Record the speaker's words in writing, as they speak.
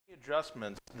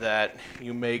adjustments that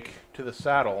you make to the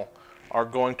saddle are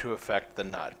going to affect the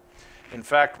nut. In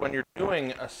fact, when you're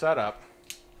doing a setup,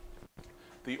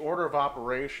 the order of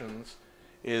operations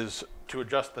is to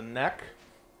adjust the neck,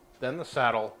 then the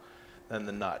saddle, then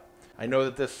the nut. I know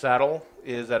that this saddle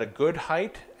is at a good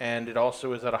height, and it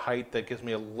also is at a height that gives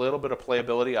me a little bit of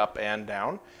playability up and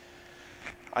down.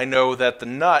 I know that the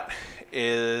nut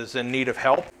is in need of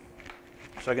help.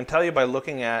 So I can tell you by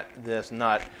looking at this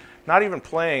nut, not even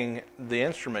playing the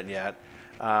instrument yet,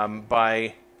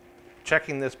 by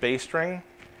checking this bass string,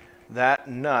 that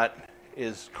nut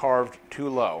is carved too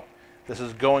low. This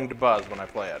is going to buzz when I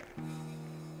play it.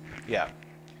 Yeah.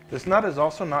 This nut is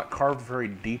also not carved very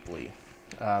deeply.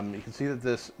 You can see that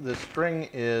this string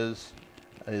is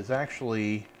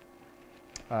actually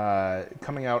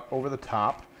coming out over the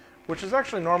top, which is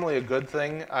actually normally a good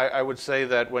thing. I would say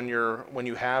that when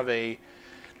you have a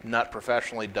nut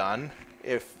professionally done,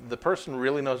 if the person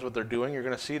really knows what they're doing, you're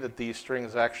going to see that these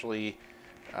strings actually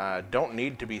don't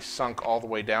need to be sunk all the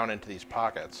way down into these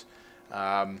pockets.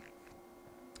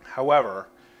 However,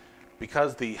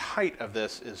 because the height of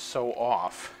this is so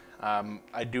off,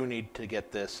 I do need to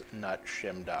get this nut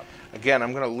shimmed up. Again,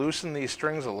 I'm going to loosen these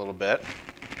strings a little bit.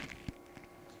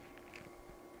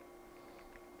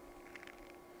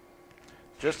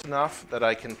 Just enough that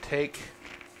I can take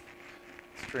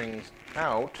strings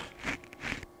out.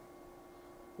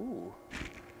 Ooh.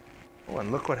 Oh,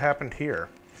 and look what happened here.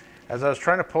 As I was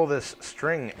trying to pull this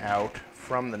string out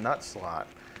from the nut slot,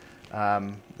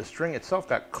 the string itself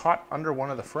got caught under one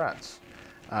of the frets,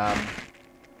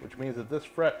 which means that this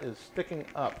fret is sticking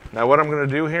up. Now what I'm going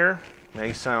to do here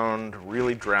may sound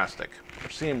really drastic, or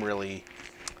seem really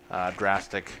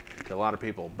drastic to a lot of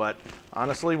people, but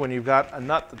honestly, when you've got a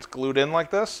nut that's glued in like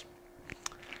this,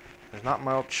 there's not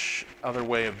much other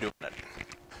way of doing it.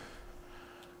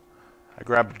 I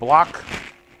grab a block,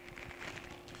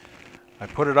 I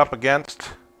put it up against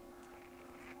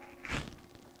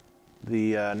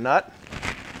the nut,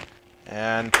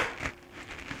 and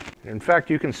in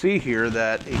fact you can see here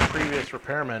that a previous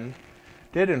repairman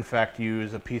did in fact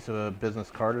use a piece of a business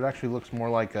card. It actually looks more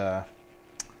like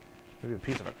maybe a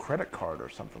piece of a credit card or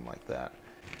something like that.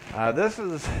 This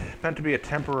is meant to be a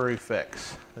temporary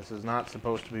fix. This is not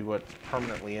supposed to be what's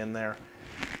permanently in there,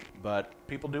 but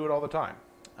people do it all the time.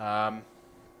 I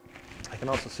can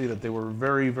also see that they were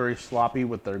very, very sloppy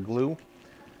with their glue.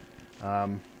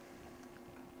 Yeah,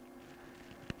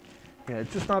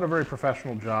 it's just not a very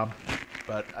professional job,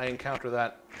 but I encounter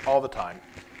that all the time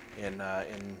in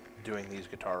doing these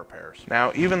guitar repairs.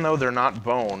 Now, even though they're not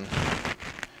bone,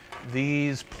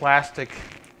 these plastic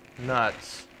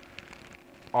nuts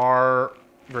are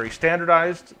very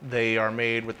standardized. They are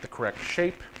made with the correct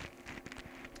shape,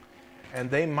 and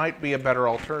they might be a better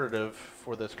alternative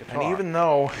for this guitar. And even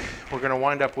though we're going to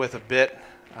wind up with a bit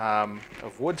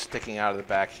of wood sticking out of the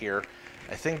back here,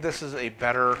 I think this is a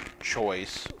better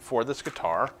choice for this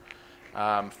guitar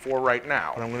for right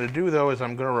now. What I'm going to do though is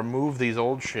I'm going to remove these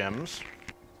old shims.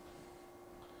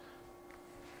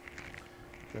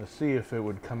 Going to see if it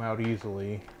would come out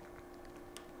easily.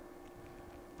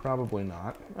 Probably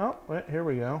not. Oh, wait, here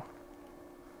we go.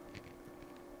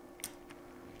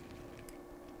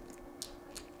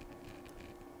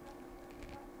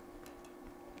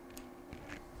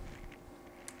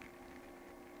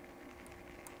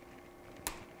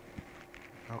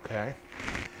 Okay,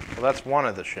 well that's one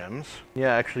of the shims.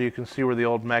 Yeah, actually you can see where the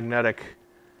old magnetic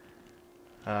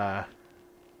card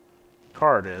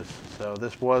is. So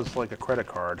this was like a credit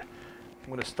card. I'm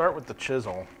going to start with the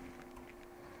chisel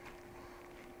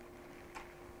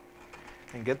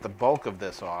and get the bulk of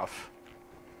this off,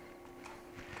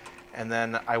 and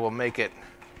then I will make it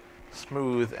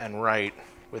smooth and right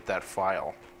with that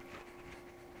file.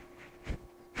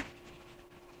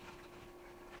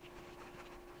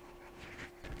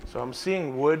 So I'm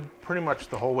seeing wood pretty much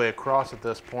the whole way across at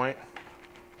this point,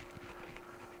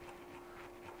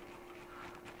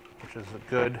 which is a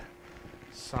good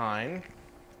sign.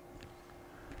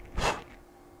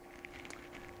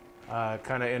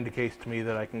 Kind of indicates to me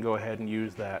that I can go ahead and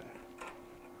use that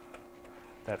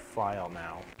file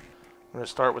now. I'm going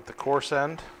to start with the coarse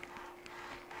end.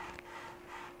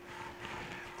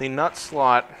 The nut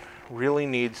slot really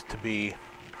needs to be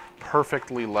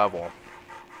perfectly level.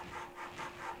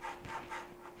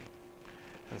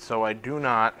 And so I do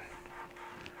not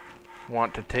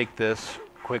want to take this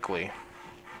quickly.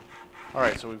 All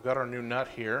right, so we've got our new nut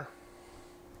here.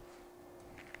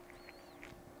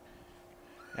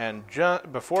 And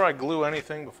before I glue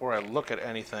anything, before I look at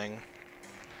anything,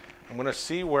 I'm going to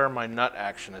see where my nut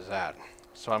action is at.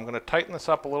 So I'm going to tighten this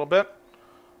up a little bit.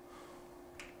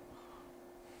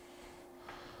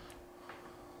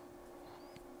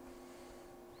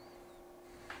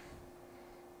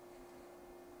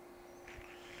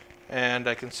 and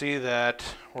I can see that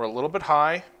we're a little bit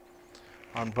high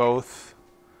on both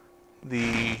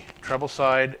the treble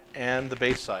side and the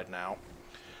bass side now.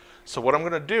 So what I'm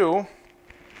going to do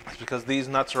is, because these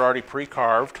nuts are already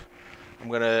pre-carved, I'm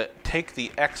going to take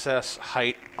the excess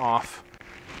height off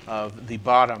of the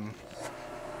bottom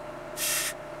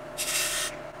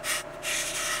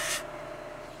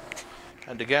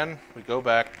and again we go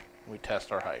back and we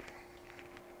test our height.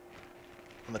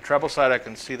 On the treble side I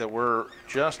can see that we're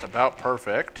just about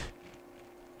perfect,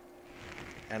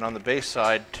 and on the bass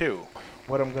side too.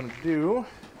 What I'm going to do,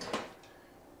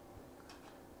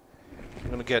 I'm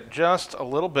going to get just a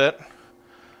little bit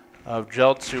of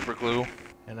gelled super glue,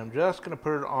 and I'm just going to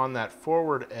put it on that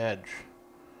forward edge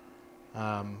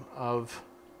of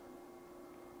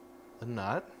the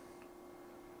nut,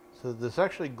 so this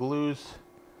actually glues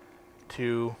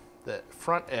to the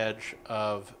front edge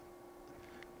of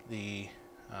the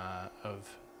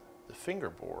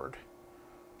fingerboard.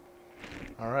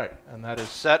 All right, and that is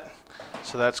set,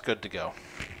 so that's good to go.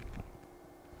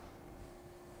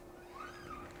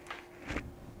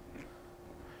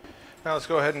 Now let's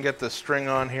go ahead and get the string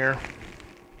on here.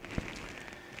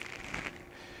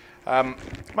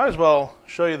 Might as well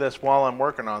show you this while I'm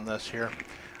working on this here.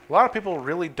 A lot of people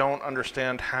really don't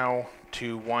understand how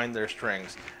to wind their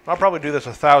strings. And I'll probably do this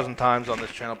 1,000 times on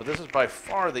this channel, but this is by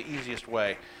far the easiest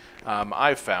way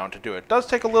I've found to do it. It does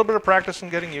take a little bit of practice and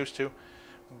getting used to,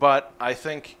 but I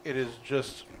think it is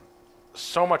just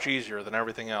so much easier than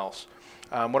everything else.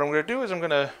 What I'm going to do is I'm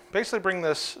going to basically bring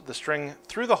the string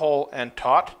through the hole and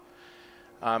taut,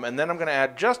 and then I'm going to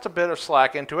add just a bit of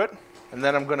slack into it, and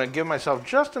then I'm going to give myself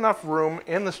just enough room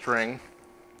in the string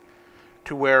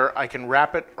to where I can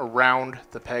wrap it around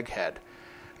the peg head.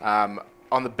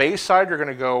 On the bass side, you're going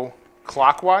to go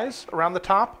clockwise around the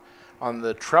top. On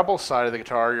the treble side of the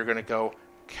guitar, you're going to go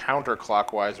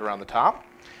counterclockwise around the top.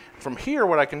 From here,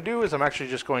 what I can do is I'm actually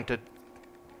just going to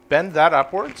bend that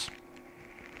upwards,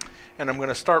 and I'm going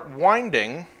to start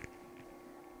winding.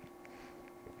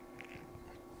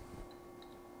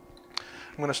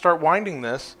 I'm going to start winding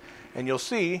this, and you'll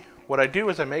see what I do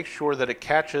is I make sure that it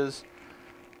catches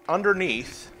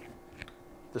underneath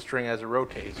the string as it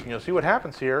rotates. And you'll see what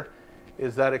happens here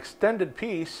is that extended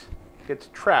piece gets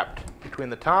trapped between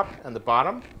the top and the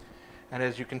bottom, and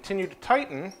as you continue to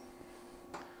tighten,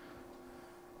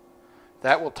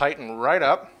 that will tighten right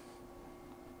up,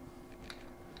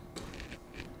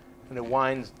 and it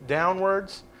winds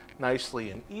downwards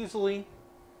nicely and easily.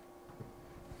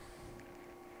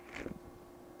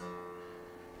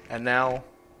 And now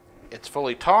it's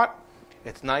fully taut,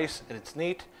 it's nice and it's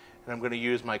neat, and I'm going to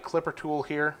use my clipper tool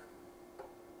here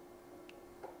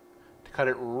to cut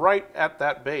it right at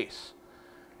that base.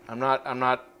 I'm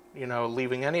not, you know,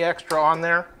 leaving any extra on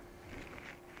there.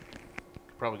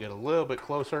 Probably get a little bit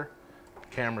closer.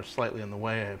 The camera's slightly in the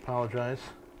way, I apologize.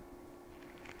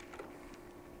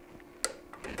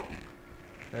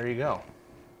 There you go.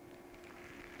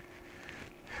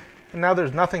 And now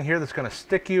there's nothing here that's going to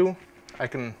stick you. I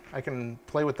can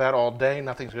play with that all day.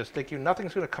 Nothing's going to stick you.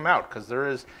 Nothing's going to come out because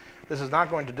this is not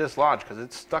going to dislodge because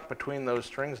it's stuck between those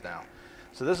strings now.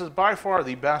 So this is by far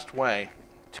the best way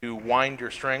to wind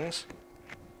your strings.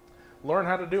 Learn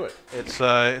how to do it. It's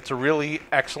a really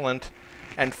excellent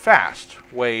and fast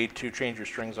way to change your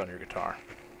strings on your guitar.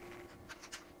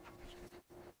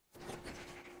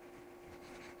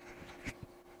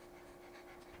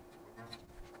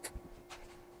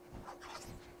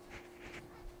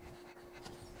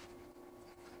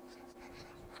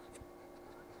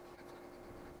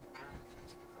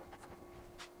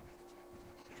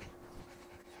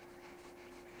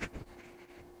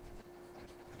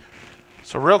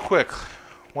 So real quick,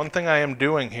 one thing I am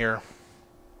doing here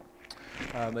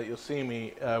that you'll see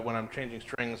me when I'm changing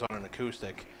strings on an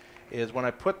acoustic is when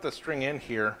I put the string in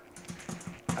here,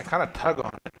 I kind of tug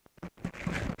on it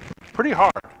pretty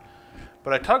hard,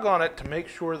 but I tug on it to make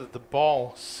sure that the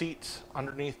ball seats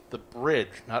underneath the bridge,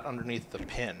 not underneath the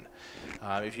pin.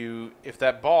 If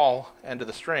that ball end of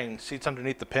the string seats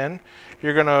underneath the pin,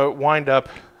 you're going to wind up,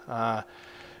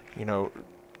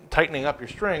 tightening up your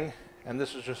string, and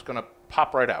this is just going to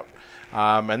pop right out,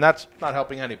 and that's not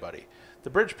helping anybody. The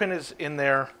bridge pin is in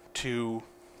there to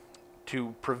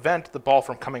prevent the ball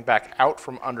from coming back out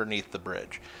from underneath the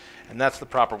bridge, and that's the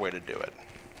proper way to do it.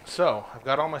 So I've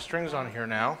got all my strings on here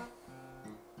now.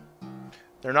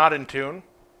 They're not in tune,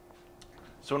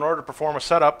 so in order to perform a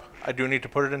setup, I do need to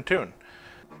put it in tune.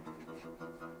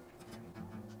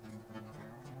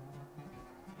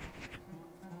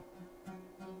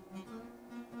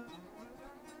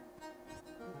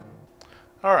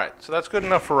 All right, so that's good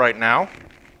enough for right now.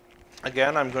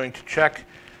 Again, I'm going to check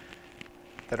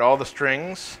that all the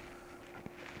strings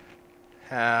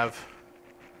have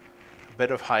a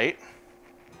bit of height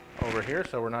over here,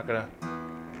 so we're not going to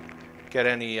get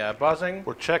any buzzing.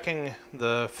 We're checking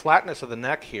the flatness of the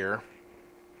neck here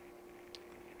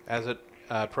as it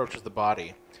approaches the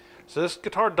body. So this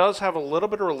guitar does have a little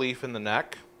bit of relief in the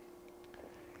neck.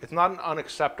 It's not an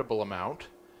unacceptable amount,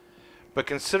 but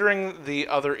considering the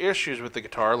other issues with the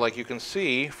guitar, like you can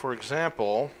see, for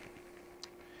example,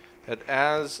 that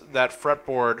as that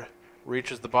fretboard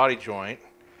reaches the body joint,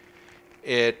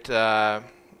 it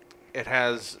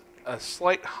has a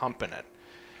slight hump in it.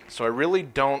 So I really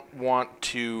don't want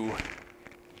to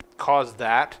cause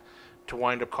that to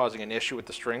wind up causing an issue with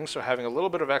the strings. So having a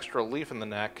little bit of extra relief in the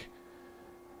neck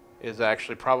is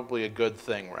actually probably a good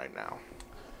thing right now.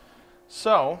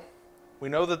 So we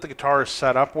know that the guitar is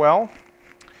set up well.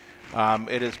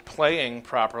 It is playing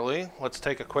properly. Let's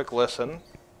take a quick listen.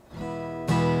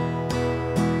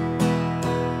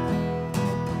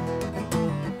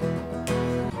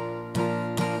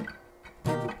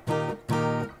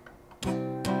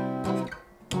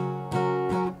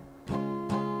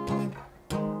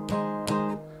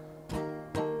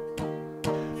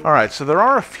 Alright, so there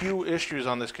are a few issues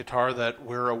on this guitar that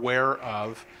we're aware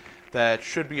of that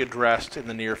should be addressed in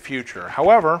the near future.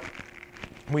 However,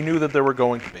 we knew that there were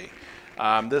going to be.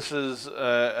 This is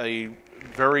a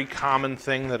very common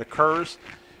thing that occurs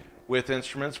with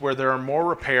instruments where there are more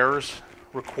repairs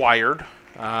required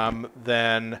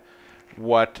than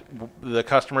what the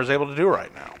customer is able to do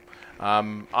right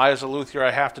now. I, as a luthier,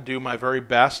 I have to do my very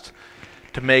best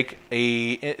to make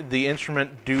the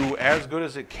instrument do as good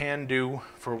as it can do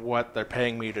for what they're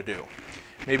paying me to do.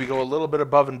 Maybe go a little bit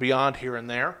above and beyond here and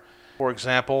there. For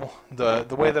example,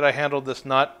 the way that I handled this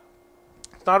nut,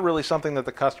 it's not really something that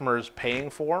the customer is paying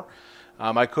for.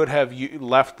 I could have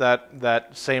left that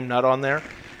same nut on there,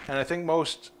 and I think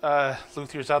most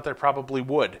luthiers out there probably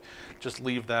would just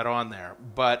leave that on there.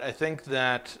 But I think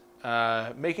that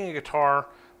making a guitar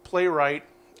play right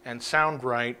and sound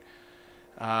right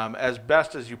as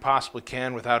best as you possibly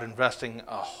can without investing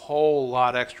a whole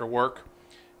lot extra work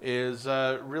is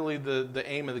really the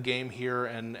aim of the game here,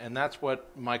 and that's what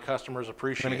my customers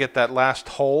appreciate. I'm going to get that last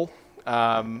hole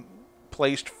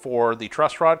placed for the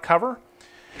truss rod cover,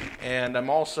 and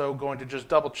I'm also going to just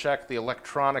double check the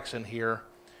electronics in here.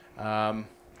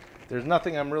 There's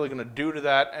nothing I'm really going to do to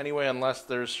that anyway, unless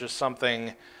there's just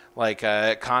something like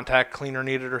a contact cleaner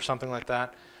needed or something like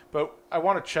that. But I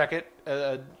want to check it,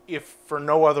 if for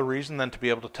no other reason than to be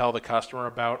able to tell the customer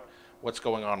about what's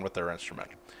going on with their instrument.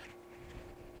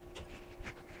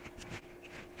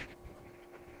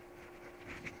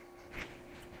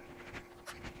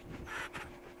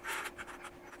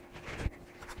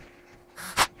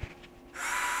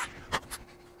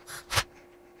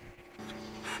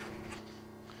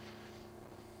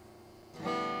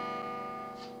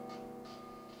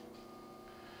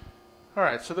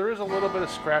 Alright, so there is a little bit of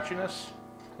scratchiness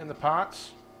in the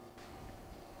pots.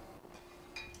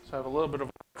 So I have a little bit of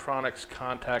electronics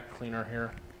contact cleaner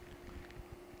here.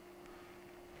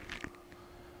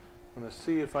 I'm going to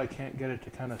see if I can't get it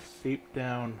to kind of seep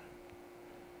down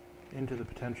into the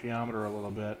potentiometer a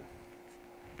little bit.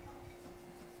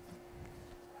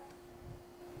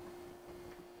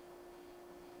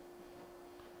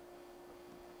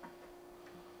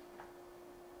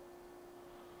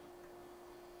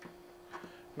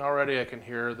 And already I can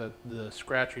hear that the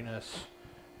scratchiness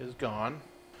is gone.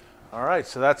 Alright,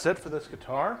 so that's it for this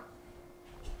guitar.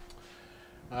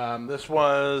 This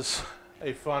was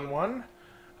a fun one.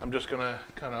 I'm just going to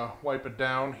kind of wipe it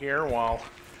down here while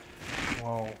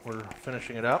we're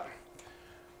finishing it up.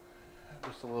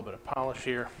 Just a little bit of polish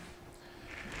here.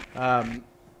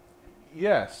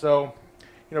 Yeah, so,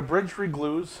 you know, bridge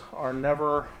reglues are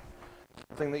never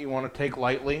something that you want to take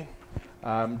lightly.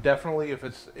 Definitely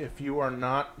if you are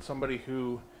not somebody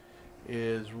who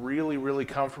is really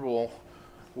comfortable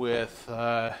with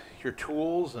your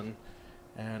tools and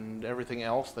everything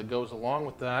else that goes along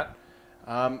with that,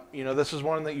 you know, this is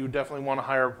one that you definitely want to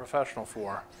hire a professional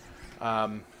for. A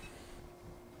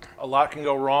lot can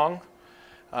go wrong.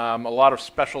 A lot of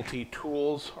specialty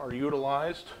tools are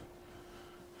utilized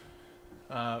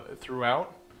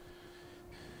throughout.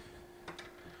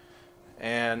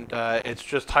 And it's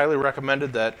just highly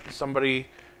recommended that somebody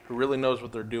who really knows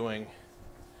what they're doing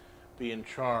be in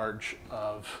charge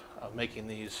of making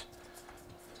these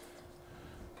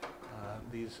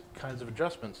kinds of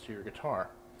adjustments to your guitar.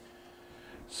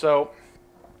 So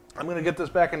I'm going to get this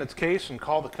back in its case and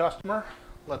call the customer,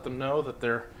 let them know that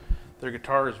their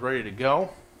guitar is ready to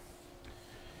go.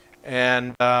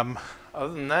 And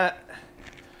other than that,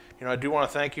 you know, I do want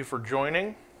to thank you for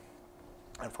joining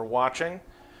and for watching.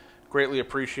 Greatly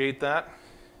appreciate that.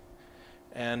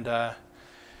 And I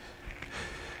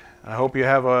hope you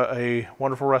have a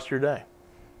wonderful rest of your day.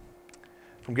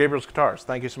 From Gabriel's Guitars,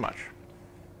 thank you so much.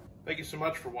 Thank you so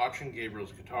much for watching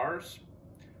Gabriel's Guitars.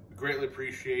 We greatly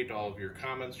appreciate all of your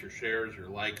comments, your shares, your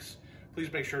likes.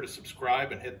 Please make sure to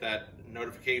subscribe and hit that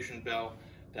notification bell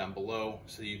down below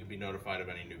so you can be notified of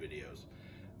any new videos.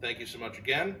 Thank you so much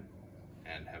again,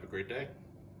 and have a great day.